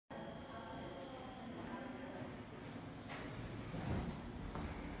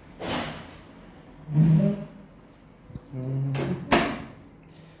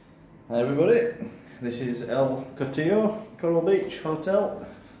Hi everybody, this is El Cotillo, Coral Beach Hotel.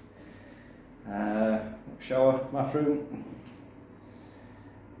 Shower, bathroom.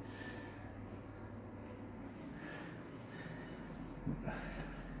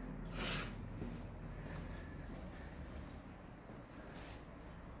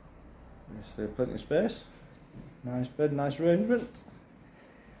 There's plenty of space. Nice bed, nice arrangement.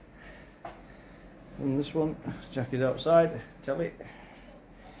 And this one, jacket outside, telly.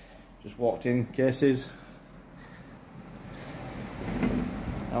 Just walked in, cases.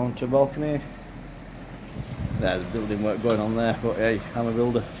 Onto balcony. There's building work going on there, but hey, I'm a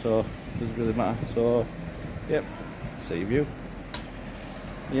builder, so it doesn't really matter. So, yep, sea view.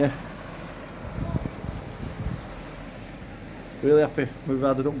 Yeah. Really happy we've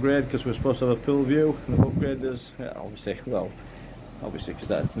had an upgrade because we're supposed to have a pool view, and the upgrade is, yeah, obviously because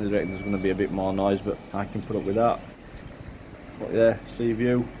the reckon there's going to be a bit more noise, but I can put up with that. But yeah, sea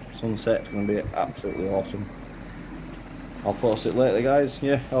view, sunset's going to be absolutely awesome. I'll post it later, guys.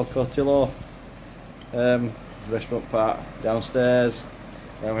 Yeah, El Cotillo, restaurant part downstairs.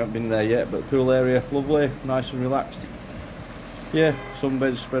 We haven't been there yet, but the pool area, lovely, nice and relaxed. Yeah, some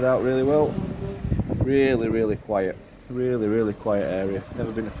beds spread out really well. Really quiet. Really quiet area.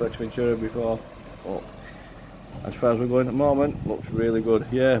 Never been to Fuerteventura before, but as far as we're going at the moment, looks really good.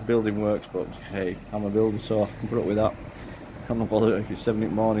 Yeah, building works, but hey, I'm a builder, so I can put up with that. I'm not bothered if it's 7 in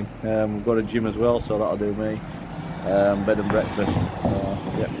the morning. We've got a gym as well, so that'll do me. Bed and breakfast.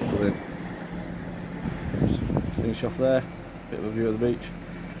 Yeah, brilliant. Just finish off there. Bit of a view of the beach.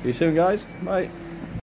 See you soon, guys. Bye.